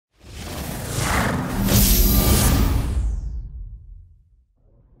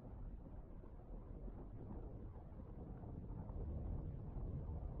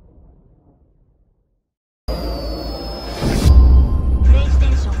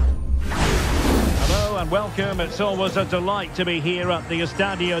welcome. It's always a delight to be here at the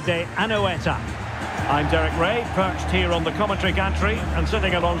Estadio de Anoeta. I'm Derek Ray, perched here on the commentary gantry, and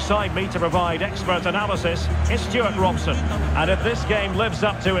sitting alongside me to provide expert analysis is Stuart Robson. And if this game lives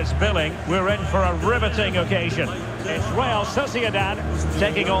up to its billing, we're in for a riveting occasion. It's Real Sociedad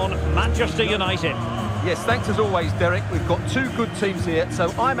taking on Manchester United. Yes, thanks as always, Derek. We've got two good teams here,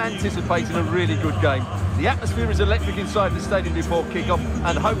 so I'm anticipating a really good game. The atmosphere is electric inside the stadium before kick-off,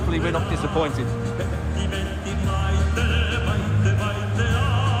 and hopefully we're not disappointed.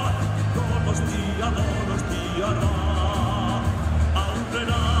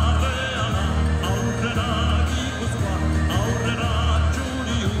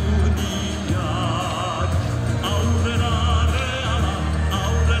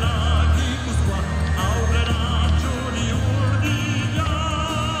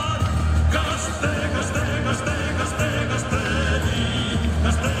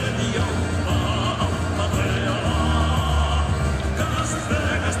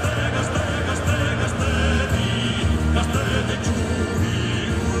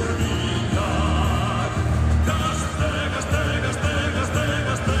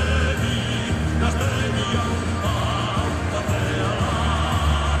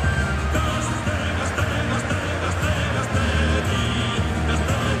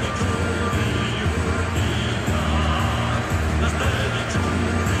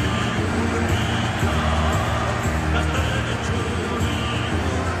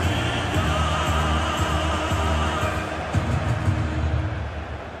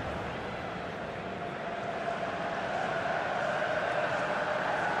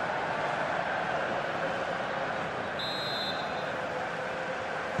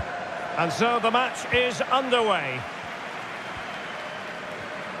 And so the match is underway.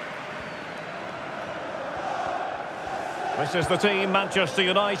 This is the team Manchester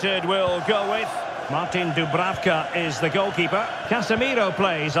United will go with. Martin Dubravka is the goalkeeper. Casemiro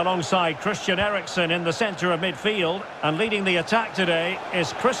plays alongside Christian Eriksen in the centre of midfield. And leading the attack today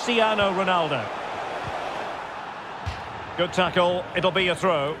is Cristiano Ronaldo. Good tackle, it'll be a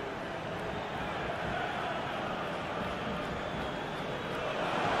throw.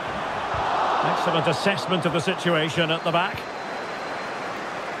 Excellent assessment of the situation at the back.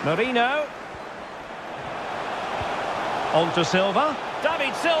 Marino. On to Silva.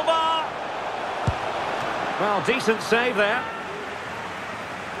 David Silva! Well, decent save there.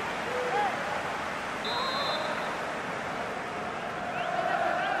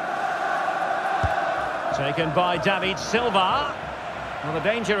 Taken by David Silva. Well, the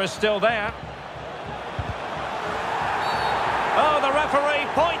danger is still there. Oh, the referee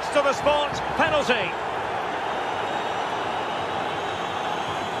points to the spot. Penalty.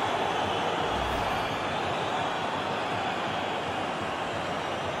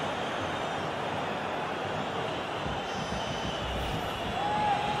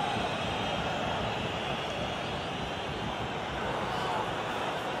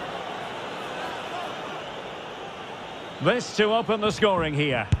 This to open the scoring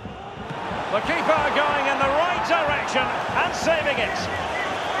here. The keeper going in the right direction and saving it.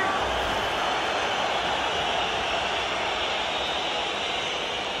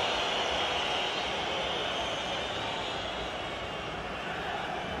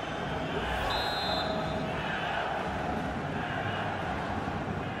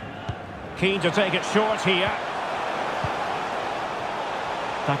 Keen to take it short here.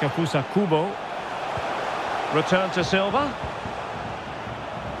 Takefusa Kubo. Return to Silva.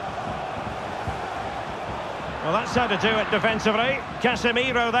 Well, that's how to do it defensively.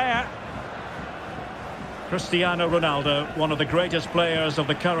 Casemiro there. Cristiano Ronaldo, one of the greatest players of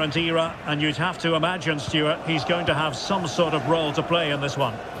the current era, and you'd have to imagine, Stuart, he's going to have some sort of role to play in this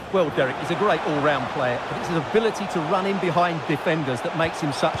one. Well, Derek, he's a great all-round player, but it's his ability to run in behind defenders that makes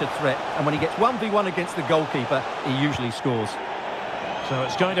him such a threat. And when he gets 1v1 against the goalkeeper, he usually scores. So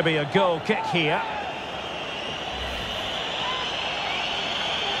it's going to be a goal kick here.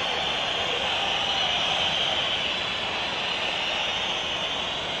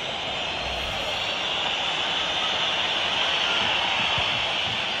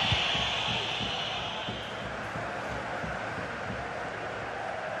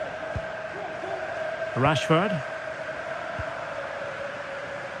 Rashford.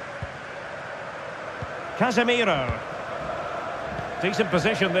 Casemiro. Decent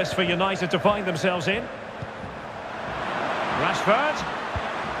position this for United to find themselves in. Rashford.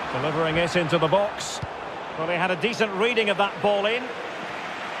 Delivering it into the box. Well, they had a decent reading of that ball in.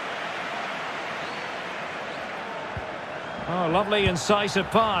 Oh, lovely incisive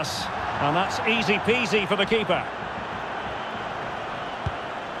pass. And that's easy peasy for the keeper.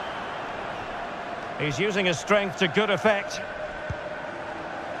 He's using his strength to good effect.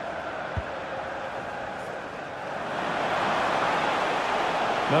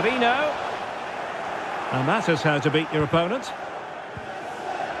 Marino. And that is how to beat your opponent.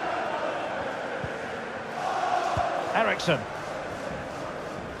 Eriksson.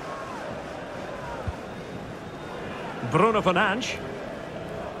 Bruno Fernandes.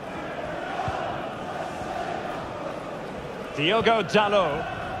 Diogo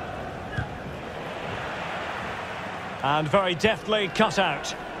Dalot. And very deftly cut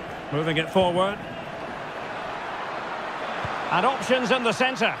out. Moving it forward. And options in the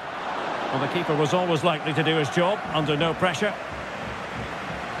centre. Well, the keeper was always likely to do his job under no pressure.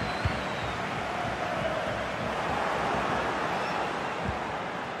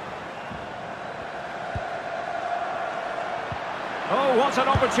 Oh, what an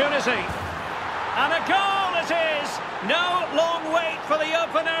opportunity. And a goal it is! No long wait for the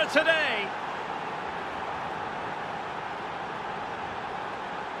opener today.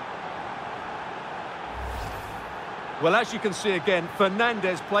 Well, as you can see again,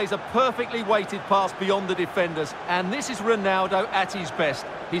 Fernandes plays a perfectly weighted pass beyond the defenders. And this is Ronaldo at his best.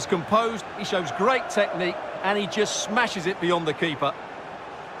 He's composed, he shows great technique, and he just smashes it beyond the keeper.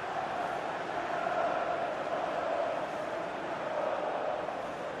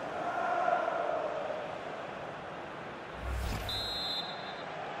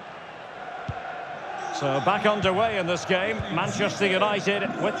 So back underway in this game. Manchester United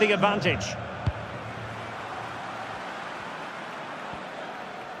with the advantage.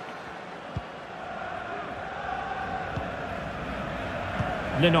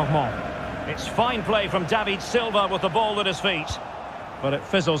 Lenormand. It's fine play from David Silva with the ball at his feet. But it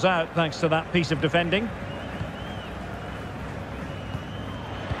fizzles out thanks to that piece of defending.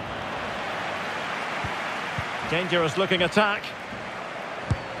 Dangerous looking attack.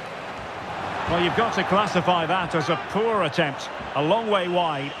 Well, you've got to classify that as a poor attempt. A long way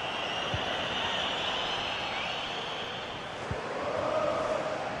wide.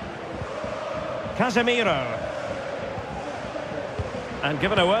 Casemiro. And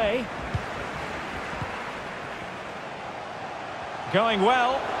given away. Going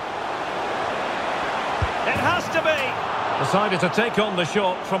well. It has to be. Decided to take on the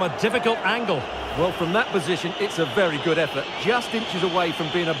shot from a difficult angle. Well, from that position, it's a very good effort. Just inches away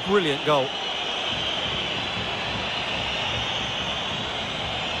from being a brilliant goal.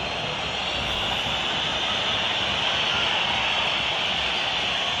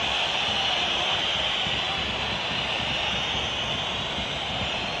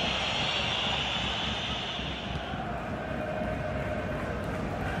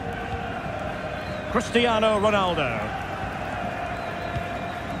 Cristiano Ronaldo.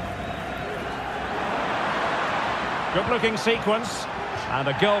 Good-looking sequence. And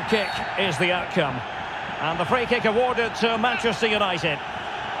a goal kick is the outcome. And the free kick awarded to Manchester United.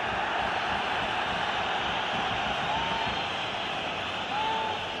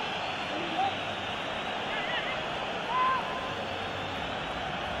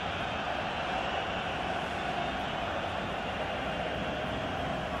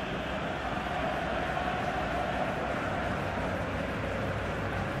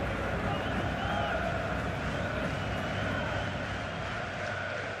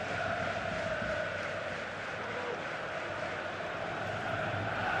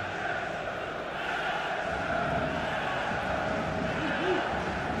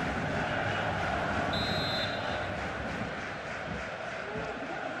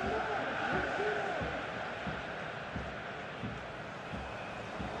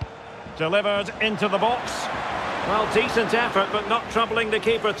 Delivered into the box. Well, decent effort, but not troubling the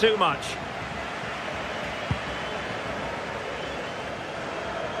keeper too much.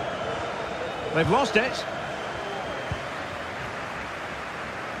 They've lost it.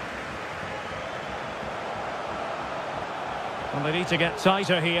 And they need to get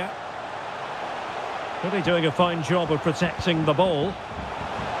tighter here. Really doing a fine job of protecting the ball.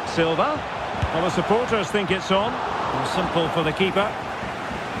 Silva. Well, the supporters think it's on. Simple for the keeper.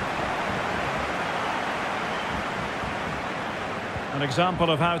 An example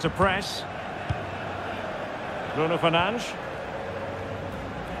of how to press. Bruno Fernandes.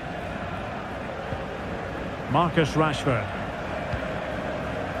 Marcus Rashford.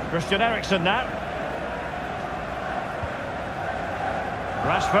 Christian Eriksen now.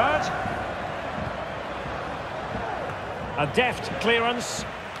 Rashford. A deft clearance.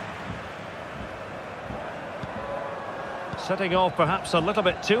 Setting off perhaps a little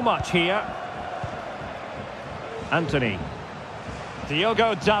bit too much here. Anthony.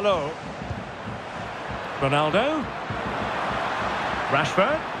 Diogo Dalot. Ronaldo.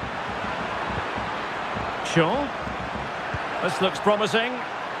 Rashford. Shaw. This looks promising.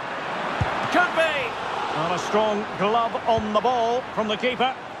 Could be! And a strong glove on the ball from the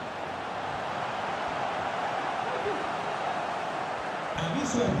keeper.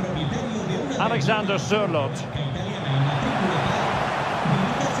 Alexander Sørloth.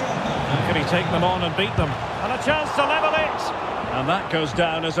 Can he take them on and beat them? And a chance to level it! And that goes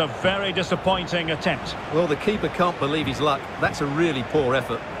down as a very disappointing attempt. Well, the keeper can't believe his luck. That's a really poor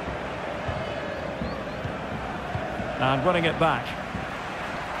effort. And winning it back.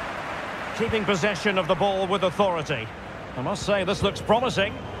 Keeping possession of the ball with authority. I must say, this looks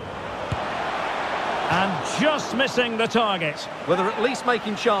promising. And just missing the target. Well, they're at least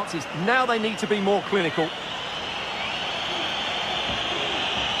making chances. Now they need to be more clinical.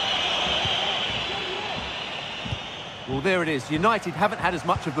 Well, there it is. United haven't had as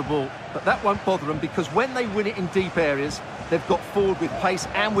much of the ball, but that won't bother them because when they win it in deep areas, they've got forward with pace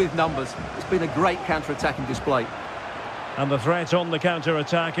and with numbers. It's been a great counter-attacking display. And the threat on the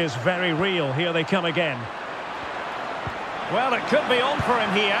counter-attack is very real. Here they come again. Well, it could be on for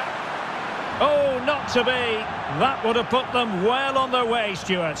him here. Oh, not to be. That would have put them well on their way,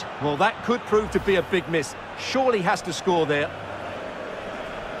 Stuart. Well, that could prove to be a big miss. Surely has to score there.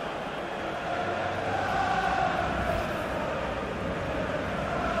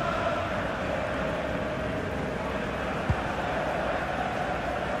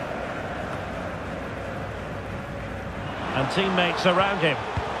 And teammates around him.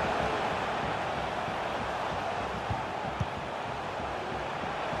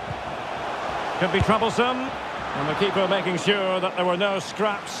 Could be troublesome. And the keeper making sure that there were no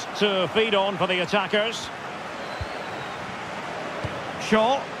scraps to feed on for the attackers.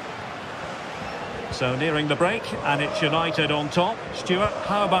 Shaw. So nearing the break, and it's United on top. Stuart,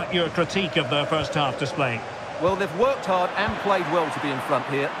 how about your critique of their first half display? Well, they've worked hard and played well to be in front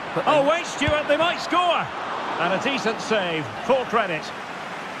here. But oh, wait, Stuart, they might score! And a decent save, full credit.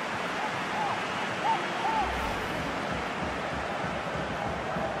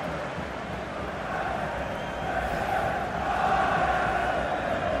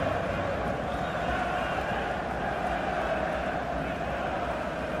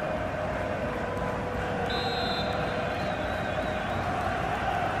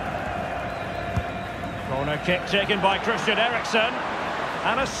 Corner kick taken by Christian Eriksen.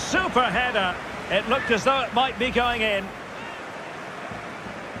 And a super header. It looked as though it might be going in.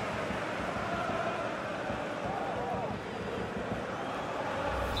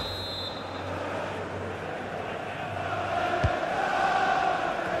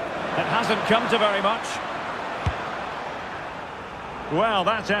 It hasn't come to very much. Well,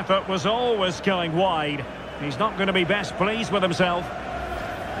 that effort was always going wide. He's not going to be best pleased with himself.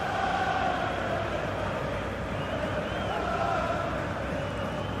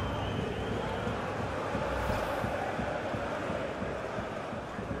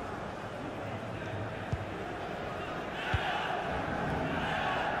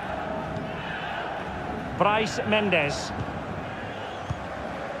 Bryce Mendes.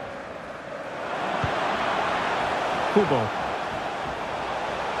 Kubo.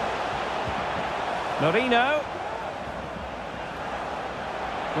 Marino.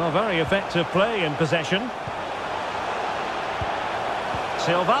 Well, very effective play in possession.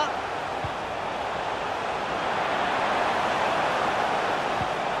 Silva.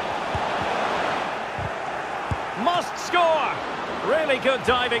 Must score! Really good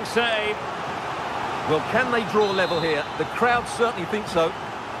diving save. Well, can they draw level here? The crowd certainly think so.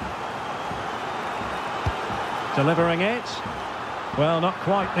 Delivering it. Well, not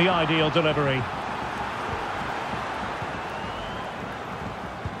quite the ideal delivery.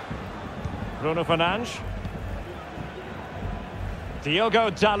 Bruno Fernandes. Diogo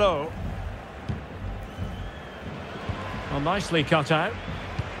Dalot. Well, nicely cut out.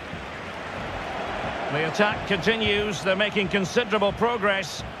 The attack continues. They're making considerable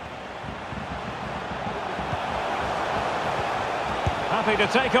progress. Happy to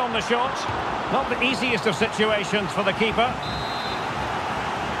take on the shot. Not the easiest of situations for the keeper.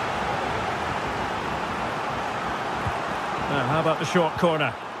 Now, how about the short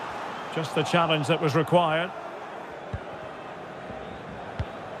corner? Just the challenge that was required.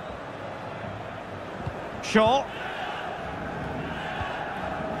 Shaw.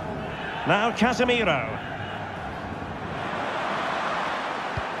 Now Casemiro.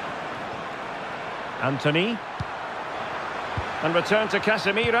 Anthony. And return to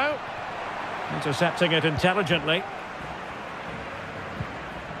Casemiro. Intercepting it intelligently.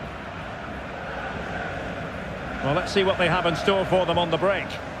 Well, let's see what they have in store for them on the break.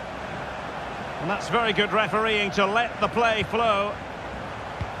 And that's very good refereeing to let the play flow.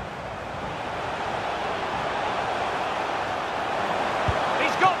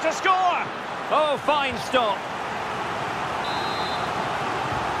 got to score! Oh, fine stop.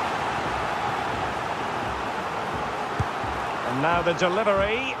 And now the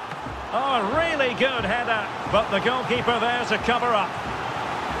delivery. Oh, really good header, but the goalkeeper there to cover up.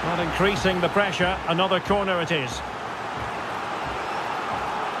 Not increasing the pressure, another corner it is.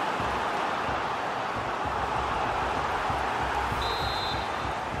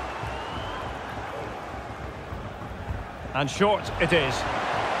 And short it is.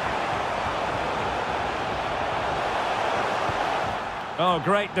 Oh,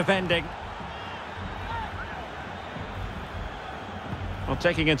 great defending. Well,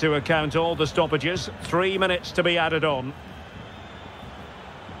 taking into account all the stoppages, 3 minutes to be added on.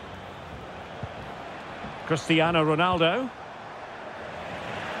 Cristiano Ronaldo.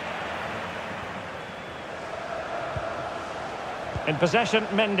 In possession,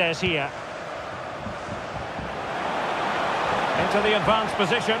 Mendes here. Into the advanced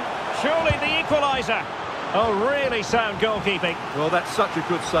position. Surely the equaliser. Oh, really sound goalkeeping. Well, that's such a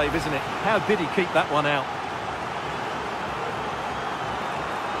good save, isn't it? How did he keep that one out?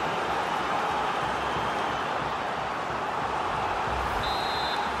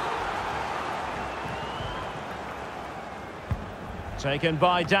 Taken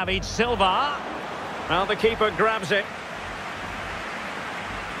by David Silva. Well, the keeper grabs it.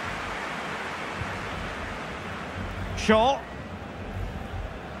 Shaw.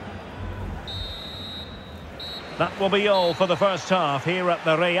 That will be all for the first half here at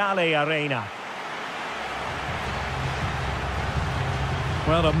the Reale Arena.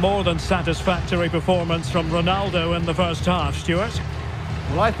 Well, a more than satisfactory performance from Ronaldo in the first half, Stuart.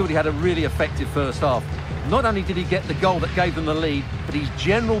 Well, I thought he had a really effective first half. Not only did he get the goal that gave them the lead, but his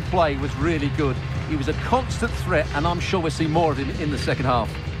general play was really good. He was a constant threat, and I'm sure we'll see more of him in the second half.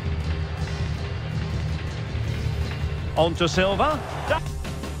 On to Silva.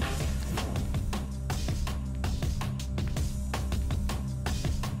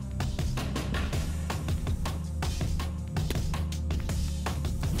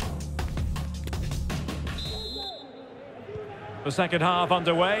 The second half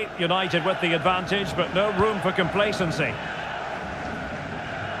underway, United with the advantage, but no room for complacency.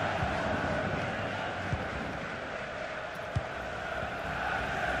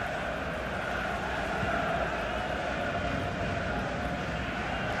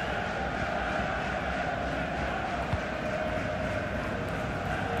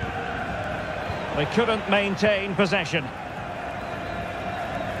 They couldn't maintain possession.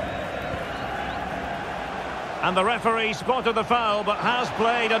 And the spotted the foul, but has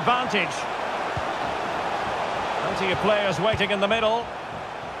played advantage. Plenty of players waiting in the middle.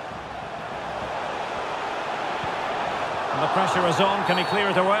 And the pressure is on. Can he clear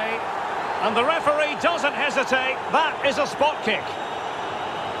it away? And the referee doesn't hesitate. That is a spot kick.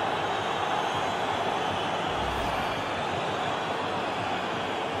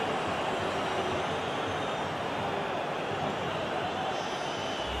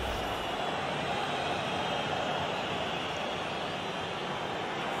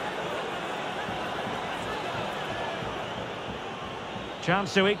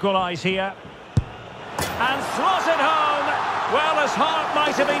 Chance to equalise here. And slots it home. Well, his heart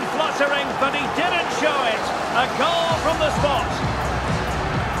might have been fluttering, but he didn't show it. A goal from the spot.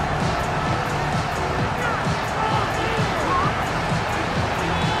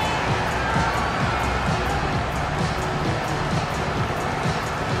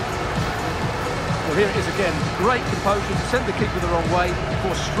 Well, here it is again. Great composure to send the keeper the wrong way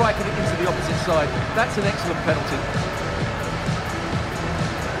before striking it into the opposite side. That's an excellent penalty.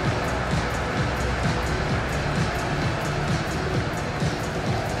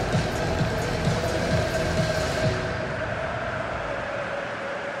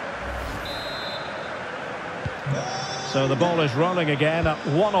 So the ball is rolling again at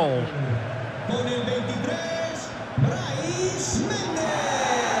 1-1.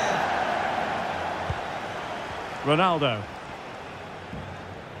 Ronaldo.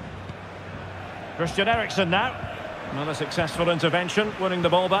 Christian Eriksen now. Another successful intervention, winning the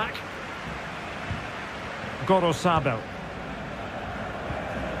ball back. Gorosado.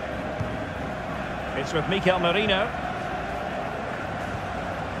 It's with Mikel Merino.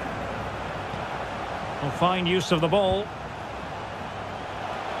 Well, fine use of the ball.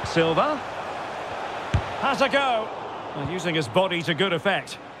 Silva has a go, and using his body to good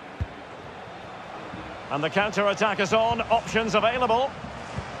effect. And the counter-attack is on, options available.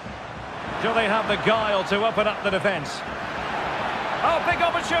 Do they have the guile to open up the defence? Oh, big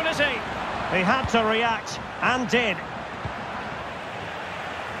opportunity! He had to react, and did.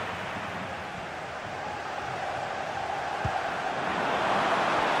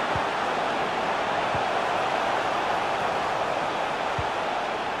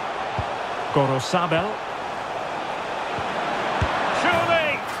 Gorosabel.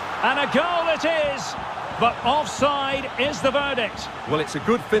 Surely! And a goal it is! But offside is the verdict. Well, it's a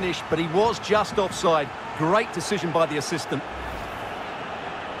good finish, but he was just offside. Great decision by the assistant.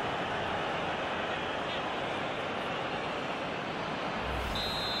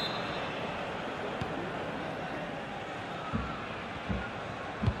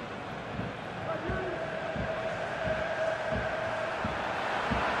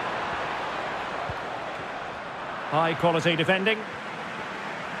 High quality defending.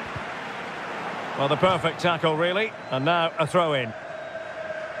 Well, the perfect tackle, really. And now a throw-in.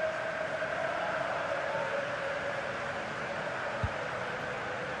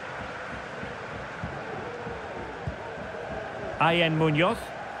 Ayen Munoz.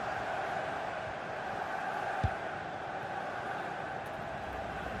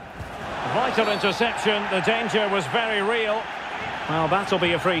 Vital interception. The danger was very real. Well, that'll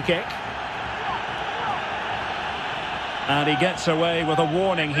be a free kick. And he gets away with a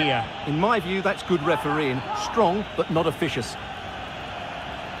warning here. In my view, that's good refereeing. Strong, but not officious.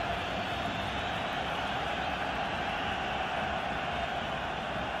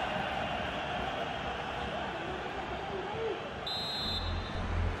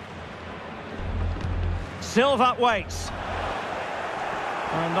 Silva waits.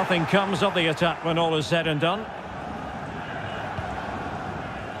 And nothing comes of the attack when all is said and done.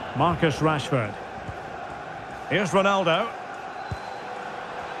 Marcus Rashford. Here's Ronaldo.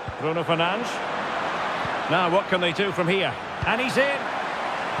 Bruno Fernandes. Now what can they do from here? And he's in.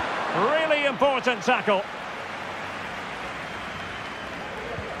 Really important tackle.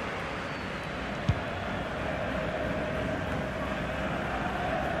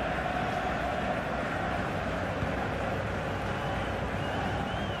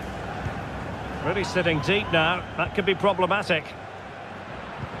 Really sitting deep now. That could be problematic.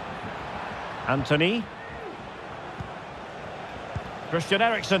 Anthony. Christian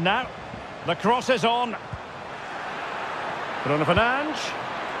Eriksen now. The cross is on. Bruno Fernandes.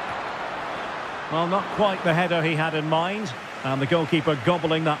 Well, not quite the header he had in mind. And the goalkeeper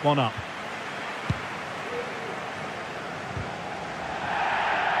gobbling that one up.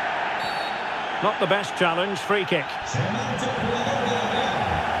 Not the best challenge, free kick.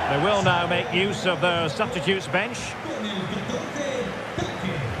 They will now make use of their substitutes bench.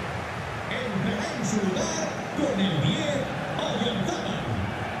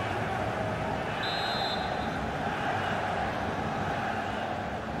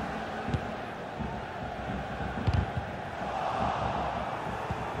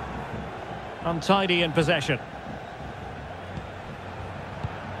 Untidy in possession.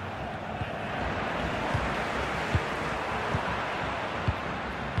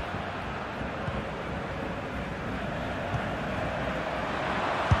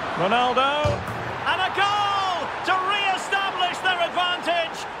 Ronaldo, and a goal to re-establish their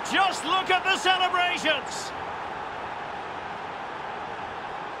advantage. Just look at the celebrations.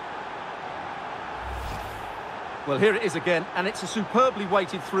 Well, here it is again, and it's a superbly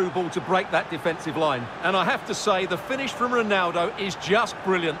weighted through ball to break that defensive line. And I have to say, the finish from Ronaldo is just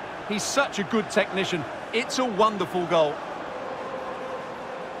brilliant. He's such a good technician. It's a wonderful goal.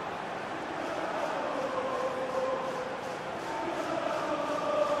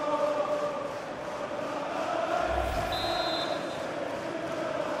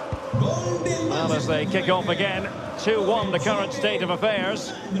 Well, as they kick off again, 2-1 the current state of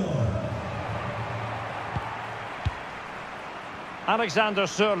affairs. Alexander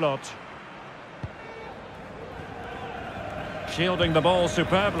Sørloth. Shielding the ball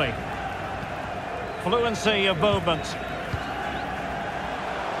superbly. Fluency of movement.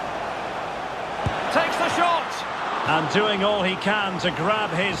 Takes the shot! And doing all he can to grab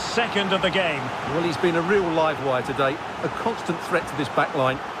his second of the game. Well, he's been a real live wire today. A constant threat to this back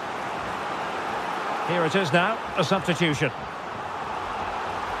line. Here it is now, a substitution.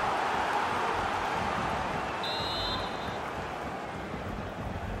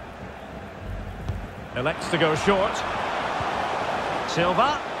 Elects to go short.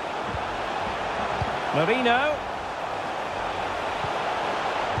 Silva. Marino.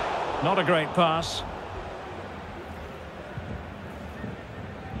 Not a great pass.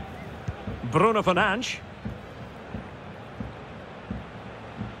 Bruno Fernandes.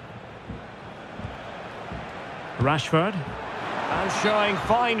 Rashford. And showing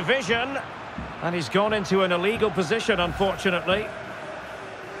fine vision. And he's gone into an illegal position, unfortunately.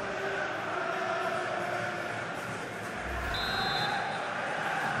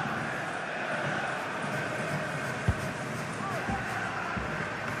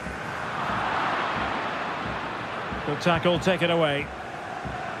 Good tackle taken away.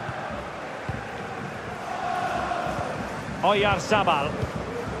 Oyarzabal.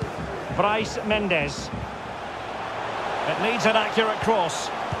 Bryce Mendes. It needs an accurate cross.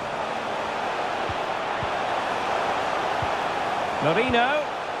 Marino.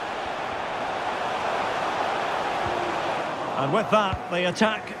 And with that, the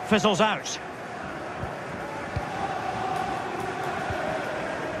attack fizzles out.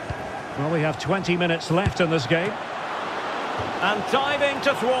 Well, we have 20 minutes left in this game. And diving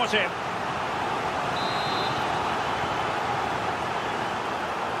to thwart him.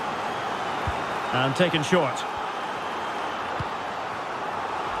 And taken short.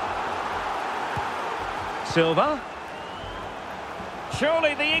 Silva.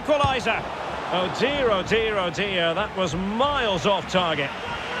 Surely the equaliser. Oh dear, oh dear, oh dear. That was miles off target.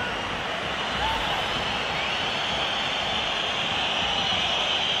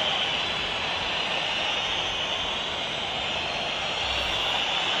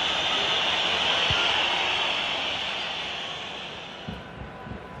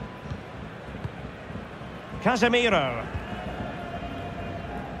 Casemiro.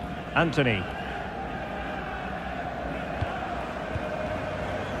 Anthony.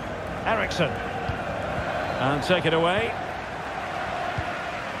 Ericsson. And take it away.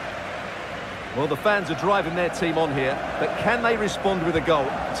 Well, the fans are driving their team on here, but can they respond with a goal?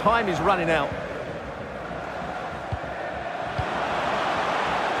 Time is running out.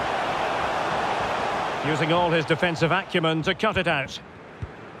 Using all his defensive acumen to cut it out.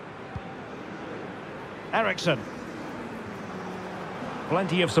 Ericsson.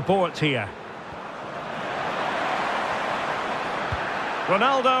 Plenty of support here.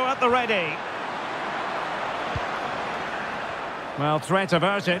 Ronaldo at the ready. Well, threat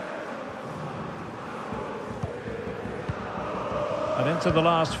averted. And into the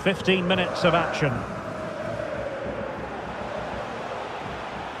last 15 minutes of action.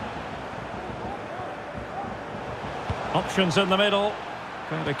 Options in the middle.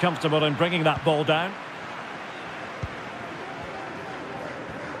 Fairly comfortable in bringing that ball down.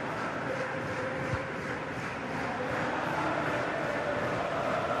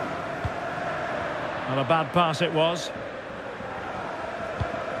 Not a bad pass it was.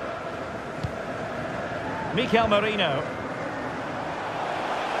 Mikel Merino.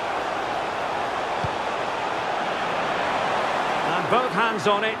 And both hands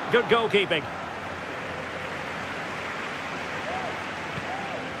on it. Good goalkeeping.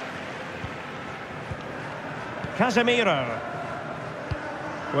 Casemiro.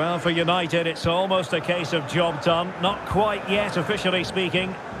 Well, for United, it's almost a case of job done. Not quite yet, officially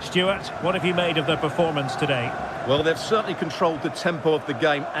speaking. Stuart, what have you made of their performance today? Well, they've certainly controlled the tempo of the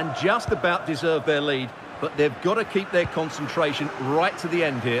game and just about deserved their lead. But they've got to keep their concentration right to the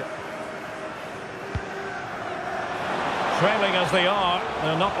end here. Trailing as they are,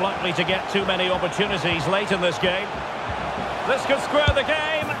 they're not likely to get too many opportunities late in this game. This could square the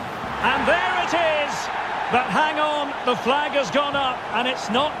game. And there it is. But hang on, the flag has gone up and it's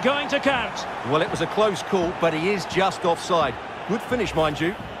not going to count. Well, it was a close call, but he is just offside. Good finish, mind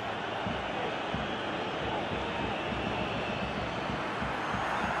you.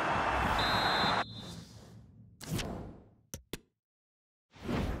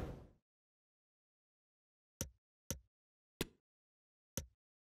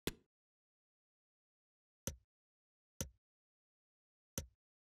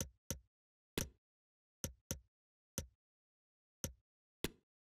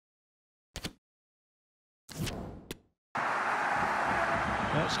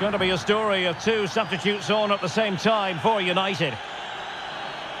 It's going to be a story of two substitutes on at the same time for United.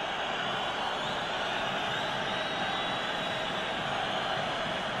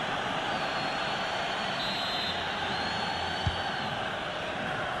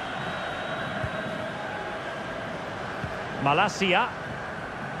 Malacia.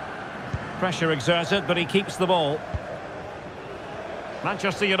 Pressure exerted, but he keeps the ball.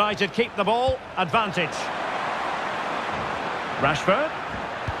 Manchester United keep the ball. Advantage. Rashford.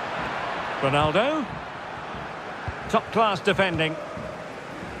 Ronaldo. Top-class defending.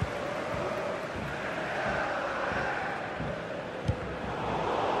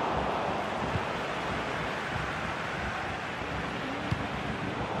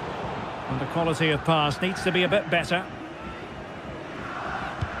 And the quality of pass needs to be a bit better.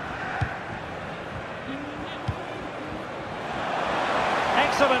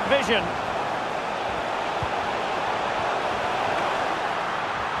 Excellent vision.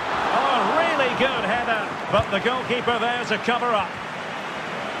 Good header, but the goalkeeper there to cover up.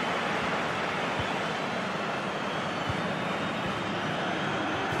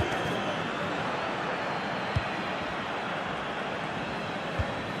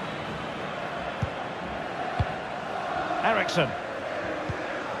 Eriksen.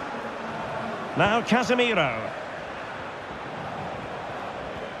 Now Casemiro.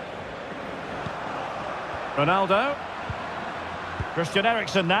 Ronaldo. Christian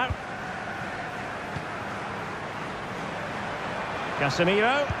Eriksen now.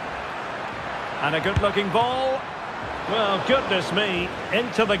 Casemiro. And a good-looking ball. Well, goodness me,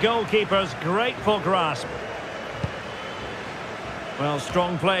 into the goalkeeper's grateful grasp. Well,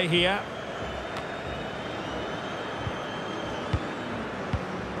 strong play here.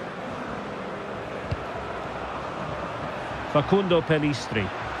 Facundo Pellistri.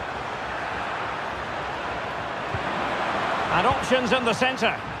 And options in the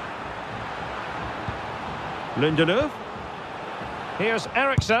centre. Lindelöf. Here's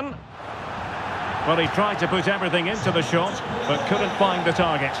Eriksen. Well, he tried to put everything into the shot, but couldn't find the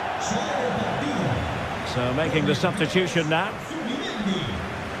target. So making the substitution now.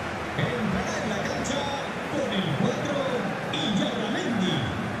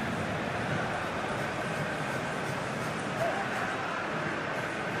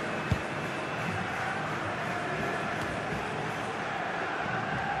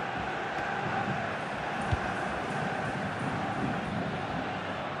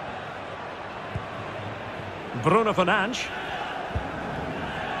 Bruno Fernandes.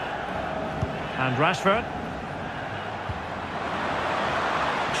 And Rashford.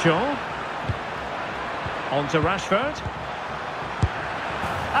 Shaw. On to Rashford.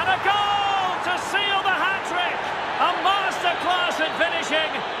 And a goal to seal the hat-trick! A masterclass at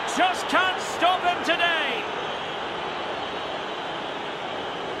finishing. Just can't stop him today.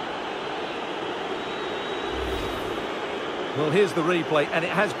 Well, here's the replay, and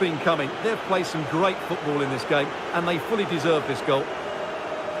it has been coming. They've played some great football in this game, and they fully deserve this goal.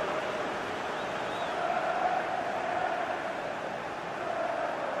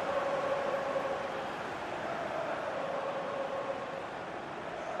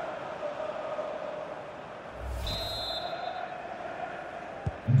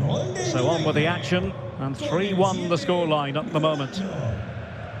 So on with the action, and 3-1 the scoreline at the moment.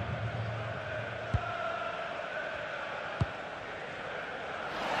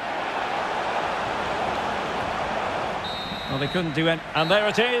 Well, they couldn't do it. And there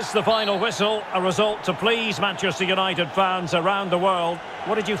it is, the final whistle. A result to please Manchester United fans around the world.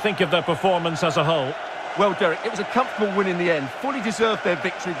 What did you think of their performance as a whole? Well, Derek, it was a comfortable win in the end. Fully deserved their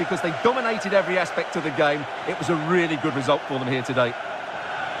victory because they dominated every aspect of the game. It was a really good result for them here today.